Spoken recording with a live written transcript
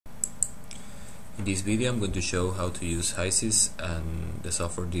In this video I'm going to show how to use Hysys and the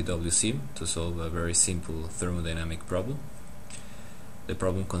software DWSim to solve a very simple thermodynamic problem. The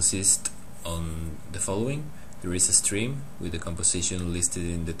problem consists on the following. There is a stream with the composition listed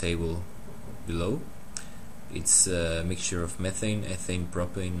in the table below. It's a mixture of methane, ethane,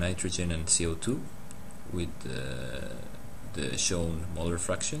 propane, nitrogen and CO2 with the shown molar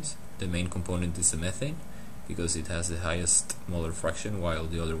fractions. The main component is the methane because it has the highest molar fraction while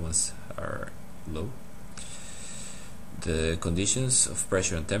the other ones are low. The conditions of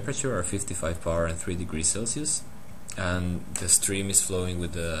pressure and temperature are 55 bar and 3 degrees Celsius, and the stream is flowing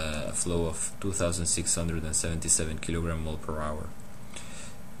with a flow of 2677 kilogram mole per hour.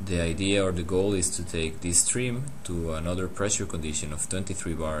 The idea or the goal is to take this stream to another pressure condition of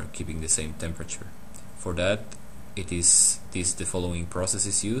 23 bar, keeping the same temperature. For that, the following process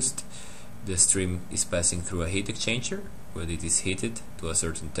is used. The stream is passing through a heat exchanger where it is heated to a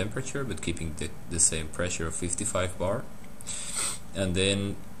certain temperature but keeping the same pressure of 55 bar, and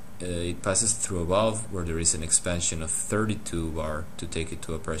then it passes through a valve where there is an expansion of 32 bar to take it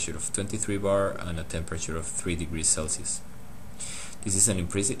to a pressure of 23 bar and a temperature of 3 degrees Celsius. This is an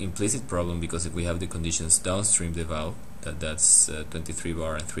implicit problem because if we have the conditions downstream the valve, that's 23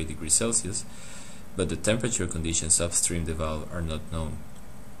 bar and 3 degrees Celsius, but the temperature conditions upstream the valve are not known.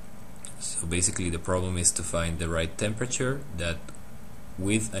 So basically the problem is to find the right temperature that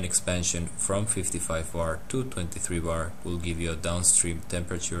with an expansion from 55 bar to 23 bar will give you a downstream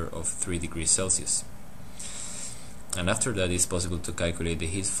temperature of 3 degrees Celsius. And after that it's possible to calculate the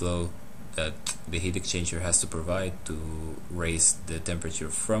heat flow that the heat exchanger has to provide to raise the temperature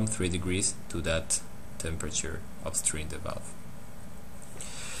from 3 degrees to that temperature upstream the valve.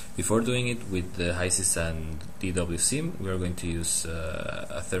 Before doing it with the Hysys and DWSim, we are going to use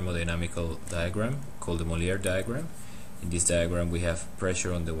a thermodynamical diagram called the Molière diagram. In this diagram we have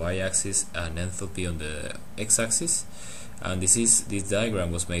pressure on the y-axis and enthalpy on the x-axis, and this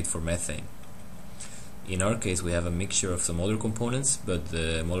diagram was made for methane. In our case we have a mixture of some other components, but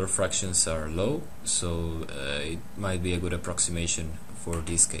the molar fractions are low, so it might be a good approximation for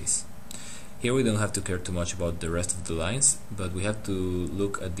this case. Here we don't have to care too much about the rest of the lines, but we have to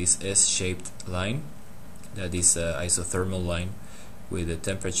look at this S-shaped line, that is an isothermal line with the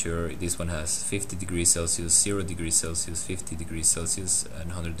temperature. This one has 50 degrees Celsius, 0 degrees Celsius, 50 degrees Celsius, and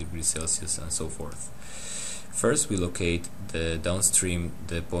 100 degrees Celsius, and so forth. First we locate the downstream,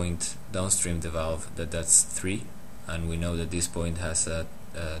 the point downstream the valve, that's 3, and we know that this point has a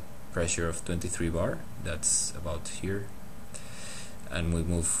pressure of 23 bar, that's about here, and we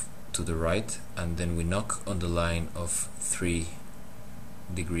move to the right and then we knock on the line of 3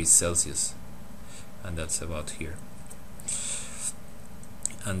 degrees Celsius, and that's about here.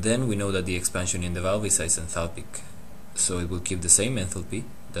 And then we know that the expansion in the valve is isenthalpic, so it will keep the same enthalpy.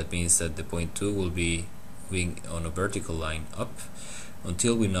 That means that the point 2 will be moving on a vertical line up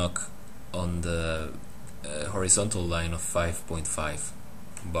until we knock on the horizontal line of 5.5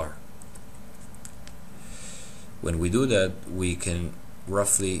 bar. When we do that, we can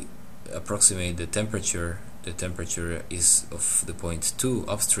roughly approximate the temperature. The temperature is of the point 2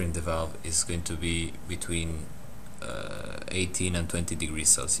 upstream the valve is going to be between 18 and 20 degrees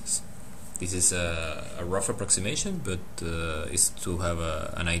Celsius. This is a rough approximation, but is to have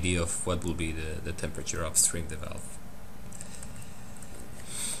an idea of what will be the temperature upstream the valve.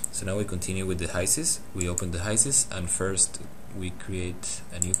 So now we continue with the Hysys. We open the Hysys and first we create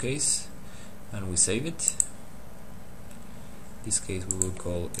a new case and we save it. This case we will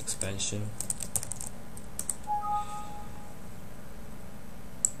call expansion.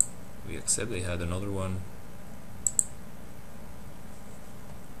 We accept. They had another one,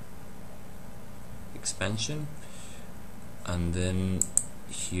 expansion, and then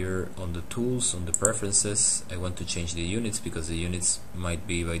here on the tools, on the preferences, I want to change the units because the units might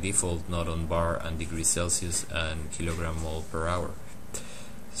be by default not on bar and degrees Celsius and kilogram mole per hour.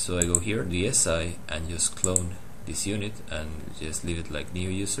 So I go here, the SI, and just clone this unit and just leave it like new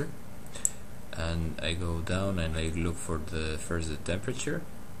user, and I go down and I look for the temperature.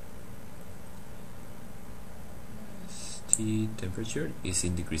 The temperature is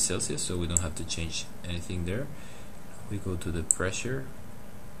in degrees Celsius, so we don't have to change anything there. We go to the pressure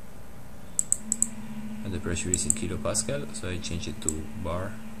and the pressure is in kilopascal, so I change it to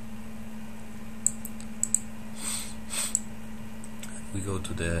bar. We go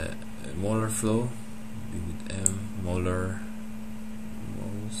to the molar flow with M, molar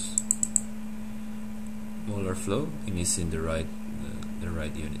flow, and it's in the right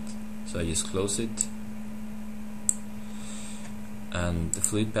unit. So I just close it, and the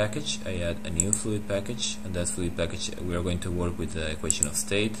fluid package, I add a new fluid package, and that fluid package we are going to work with the equation of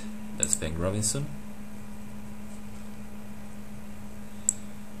state. that's Ben Robinson.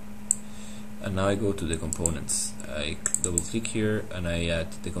 And now I go to the components. I double click here and I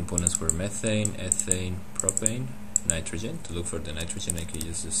add the components for methane, ethane, propane, nitrogen. To look for the nitrogen, I can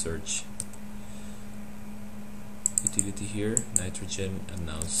use the search utility here, nitrogen, and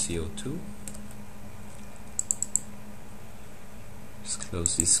now CO2. Just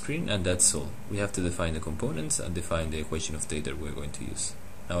close this screen, and that's all. We have to define the components and define the equation of data we're going to use.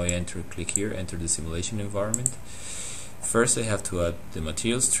 Now I click here, enter the simulation environment. First I have to add the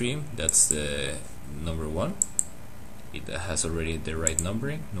material stream, that's the number 1. It has already the right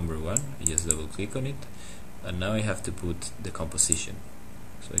numbering, number 1. I just double click on it, and now I have to put the composition.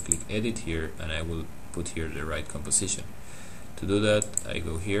 So I click edit here and I will put here the right composition. To do that, I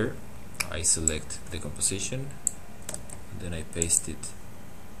go here, I select the composition, and then I paste it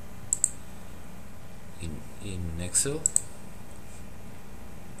in Excel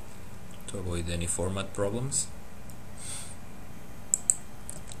to avoid any format problems.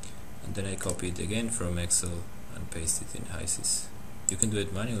 And then I copy it again from Excel and paste it in Hysys. You can do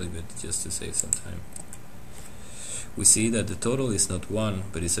it manually, but just to save some time. We see that the total is not 1,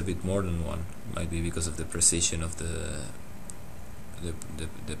 but it's a bit more than 1. Might be because of the precision of the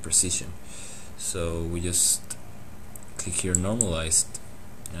precision. So we just click here normalized,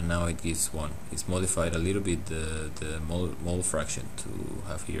 and now it gives 1. It's modified a little bit the mole fraction to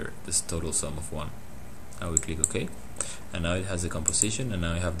have here this total sum of 1. Now we click OK, and now it has the composition, and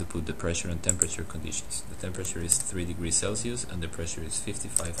now I have to put the pressure and temperature conditions. The temperature is 3 degrees Celsius and the pressure is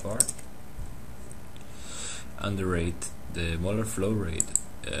 55 bar. And the rate, the molar flow rate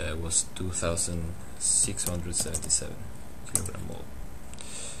was 2,677 kilogram mole.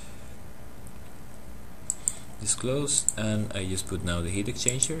 This closed, and I just put now the heat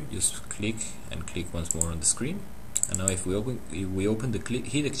exchanger. Just click and click once more on the screen. And now if we open the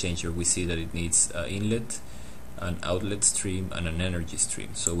heat exchanger, we see that it needs an inlet, an outlet stream, and an energy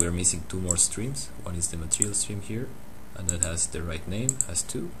stream. So we're missing 2 more streams. One is the material stream here, and that has the right name, has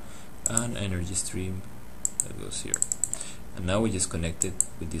 2, and energy stream that goes here. And now we just connect it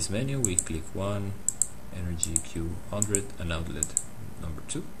with this menu. We click 1, energy Q100, and outlet number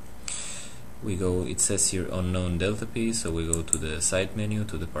 2. We go, it says here unknown delta P, so we go to the side menu,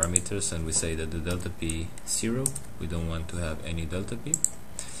 to the parameters, and we say that the delta P 0. We don't want to have any delta P.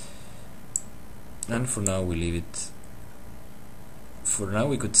 And for now we leave it. For now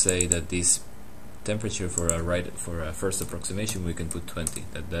we could say that this temperature for a first approximation we can put 20.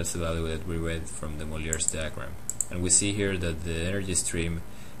 That's the value that we read from the Moliere's diagram. And we see here that the energy stream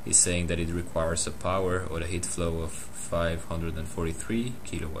is saying that it requires a power or a heat flow of 543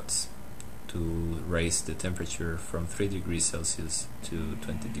 kilowatts to raise the temperature from 3 degrees Celsius to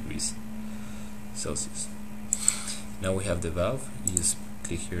 20 degrees Celsius. Now we have the valve. You just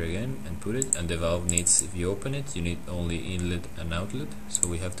click here again and put it, and the valve needs, if you open it, you need only inlet and outlet, so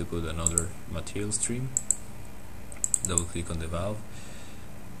we have to put another material stream. Double click on the valve,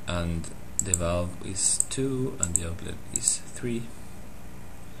 and the valve is 2 and the outlet is 3.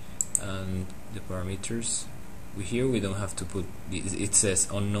 And the parameters, here we don't have to put, it says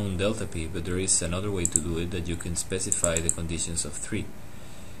unknown delta P, but there is another way to do it, that you can specify the conditions of 3.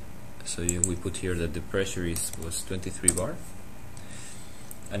 So we put here that the pressure was 23 bar,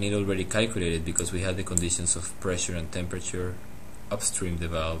 and it already calculated, because we had the conditions of pressure and temperature upstream the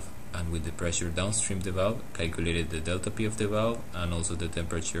valve, and with the pressure downstream the valve, calculated the delta P of the valve and also the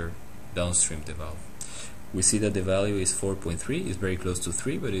temperature downstream the valve. We see that the value is 4.3, it's very close to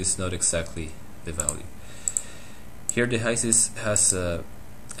 3, but it's not exactly the value. Here the Hysys has a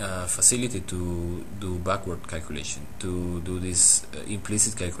facility to do backward calculation, to do this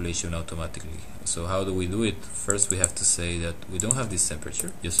implicit calculation automatically. So how do we do it? First we have to say that we don't have this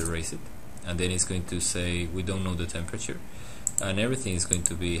temperature, just erase it, and then it's going to say we don't know the temperature, and everything is going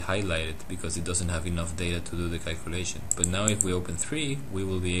to be highlighted because it doesn't have enough data to do the calculation. But now if we open 3, we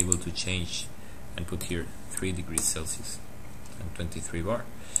will be able to change and put here 3 degrees Celsius and 23 bar.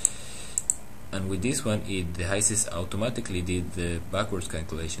 And with this one, the Hysys automatically did the backwards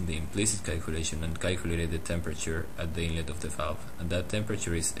calculation, the implicit calculation, and calculated the temperature at the inlet of the valve. And that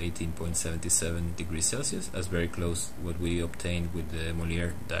temperature is 18.77 degrees Celsius, as very close what we obtained with the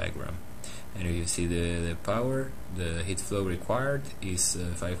Moliere diagram. And if you see the power, the heat flow required is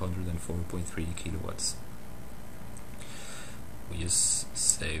 504.3 kilowatts. We just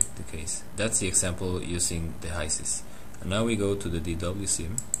save the case. That's the example using the Hysys. And now we go to the DW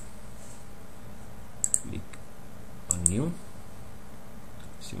sim. Click on new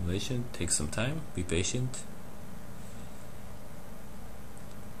simulation, take some time, be patient.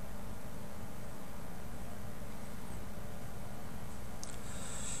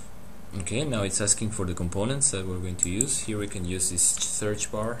 Okay, now it's asking for the components that we're going to use. Here we can use this search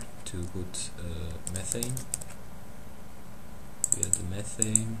bar to put methane. We have the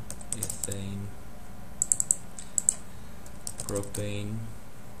methane, ethane, propane,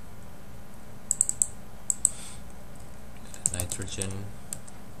 nitrogen,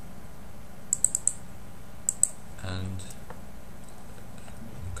 and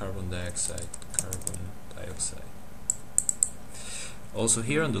carbon dioxide. Also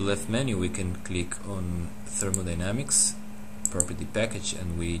here on the left menu we can click on Thermodynamics property package,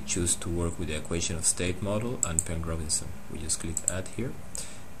 and we choose to work with the equation of state model and Penn-Robinson. We just click add here.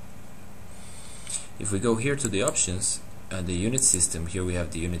 If we go here to the options and the unit system, here we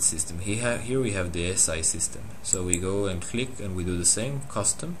have the unit system. Here we have the SI system. So we go and click and we do the same,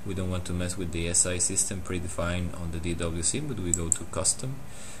 custom. We don't want to mess with the SI system predefined on the DWC, but we go to custom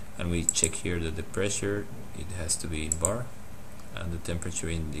and we check here that the pressure, it has to be in bar, and the temperature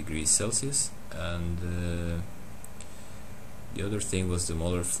in degrees Celsius, and the other thing was the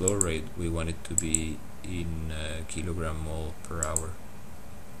molar flow rate. We want it to be in kilogram mole per hour.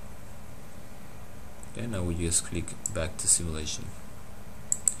 Okay, now we just click back to simulation.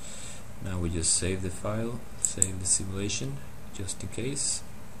 Now we just save the file, save the simulation, just in case.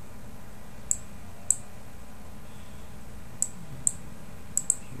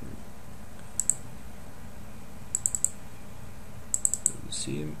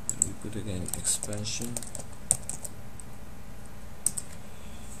 See, and we put again expansion.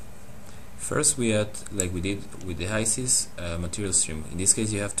 First we add, like we did with the Hysys, material stream. In this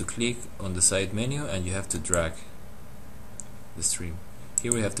case you have to click on the side menu and you have to drag the stream.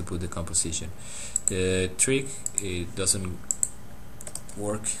 Here we have to put the composition. The trick, it doesn't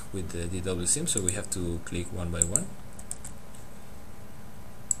work with the DWSim, so we have to click one by one.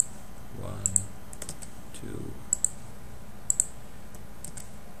 1, 2,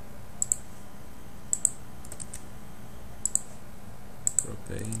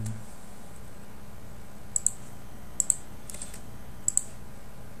 propane,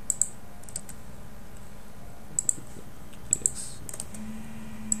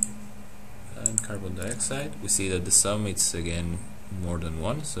 and carbon dioxide. We see that the sum is again more than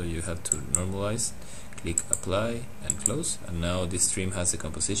 1, so you have to normalize, click apply and close, and now this stream has a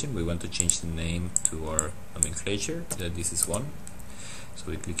composition. We want to change the name to our nomenclature, that this is 1. So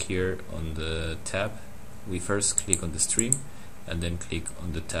we click here on the tab. We first click on the stream and then click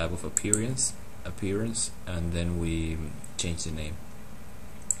on the tab of appearance, and then we change the name.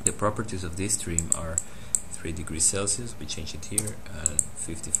 The properties of this stream are 3 degrees Celsius, we change it here, and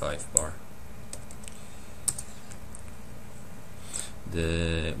 55 bar.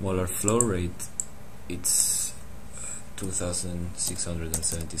 The molar flow rate, it's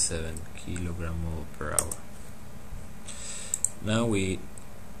 2677 kilogram mole per hour. Now we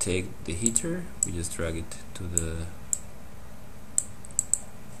take the heater, we just drag it to the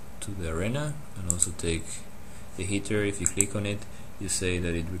arena, and also take the heater. If you click on it, you say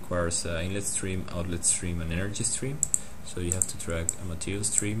that it requires inlet stream, outlet stream, and energy stream, so you have to drag a material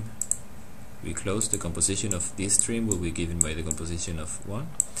stream. We close. The composition of this stream will be given by the composition of 1,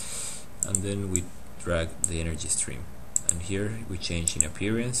 and then we drag the energy stream, and here we change in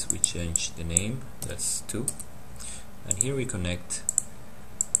appearance, we change the name, that's 2, and here we connect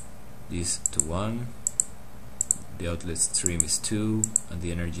this to 1, the outlet stream is 2, and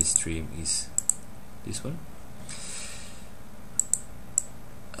the energy stream is this one.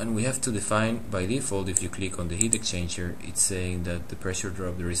 And we have to define, by default, if you click on the heat exchanger, it's saying that the pressure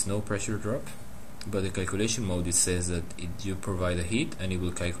drop, there is no pressure drop, but the calculation mode, it says that you provide a heat and it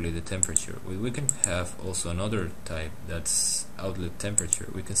will calculate the temperature. We can have also another type, that's outlet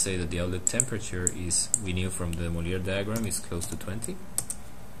temperature. We can say that the outlet temperature is, we knew from the Molière diagram, is close to 20.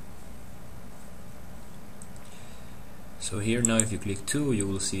 So here now if you click 2, you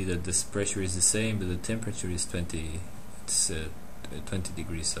will see that this pressure is the same, but the temperature is 20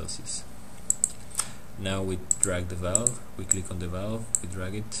 degrees Celsius. Now we drag the valve, we click on the valve, we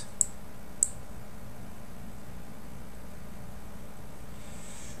drag it,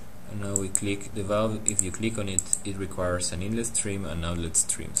 and now we click the valve. If you click on it, it requires an inlet stream and outlet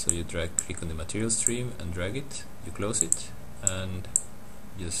stream, so you click on the material stream and drag it, you close it, and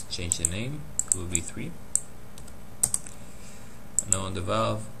just change the name, it will be 3. And now on the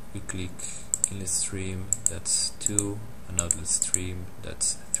valve we click inlet stream, that's 2, and outlet stream,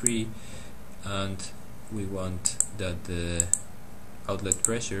 that's 3, and we want that the outlet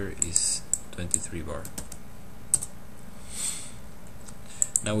pressure is 23 bar.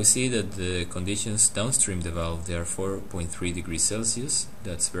 Now we see that the conditions downstream the valve, they are 4.3 degrees Celsius.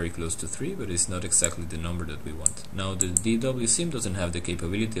 That's very close to 3, but it's not exactly the number that we want. Now the DWSIM doesn't have the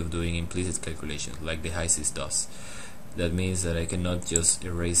capability of doing implicit calculations like the Hysys does. That means that I cannot just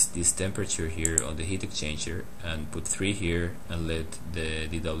erase this temperature here on the heat exchanger and put 3 here and let the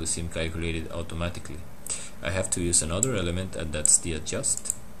DWSIM calculate it automatically. I have to use another element, and that's the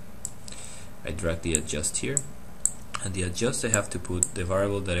adjust. I drag the adjust here, and the adjust I have to put the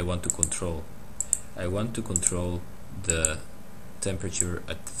variable that I want to control. I want to control the temperature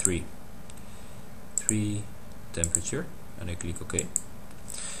at 3 temperature, and I click OK.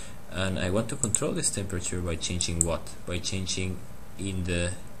 And I want to control this temperature by changing what? By changing in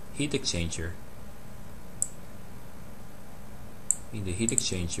the heat exchanger. In the heat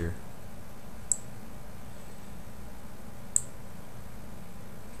exchanger,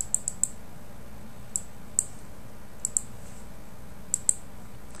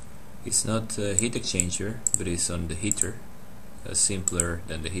 it's not a heat exchanger, but it's on the heater, simpler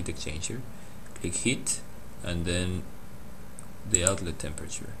than the heat exchanger. Click heat, and then the outlet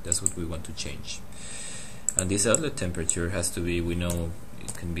temperature. That's what we want to change. And this outlet temperature has to be, we know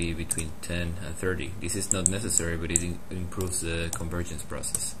it can be between 10 and 30. This is not necessary, but it improves the convergence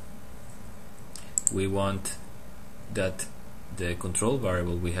process. We want that the control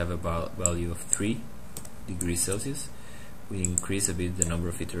variable, we have a value of 3 degrees Celsius. We increase a bit the number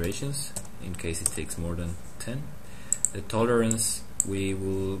of iterations in case it takes more than 10. The tolerance, we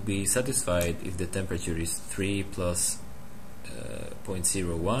will be satisfied if the temperature is 3 plus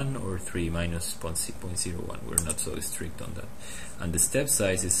 0.01 or 3 minus 0.01. We're not so strict on that. And the step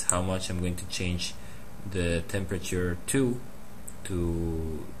size is how much I'm going to change the temperature to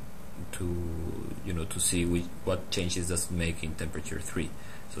see what changes does it make in temperature 3.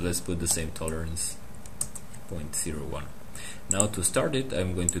 So let's put the same tolerance, 0.01. Now to start it,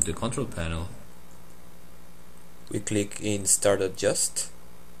 I'm going to the control panel. We click in Start Adjust,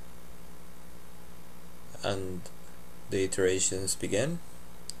 and the iterations begin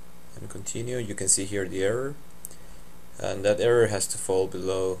and continue. You can see here the error, and that error has to fall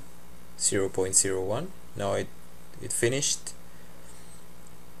below 0.01. Now it finished.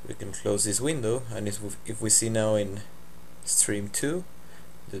 We can close this window, and if we see now in stream 2,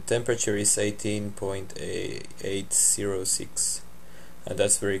 the temperature is 18.806, and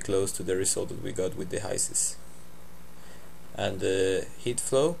that's very close to the result that we got with the Hysys. And the heat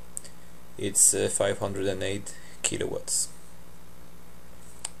flow, it's 508 kilowatts.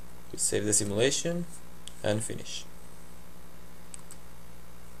 We save the simulation and finish.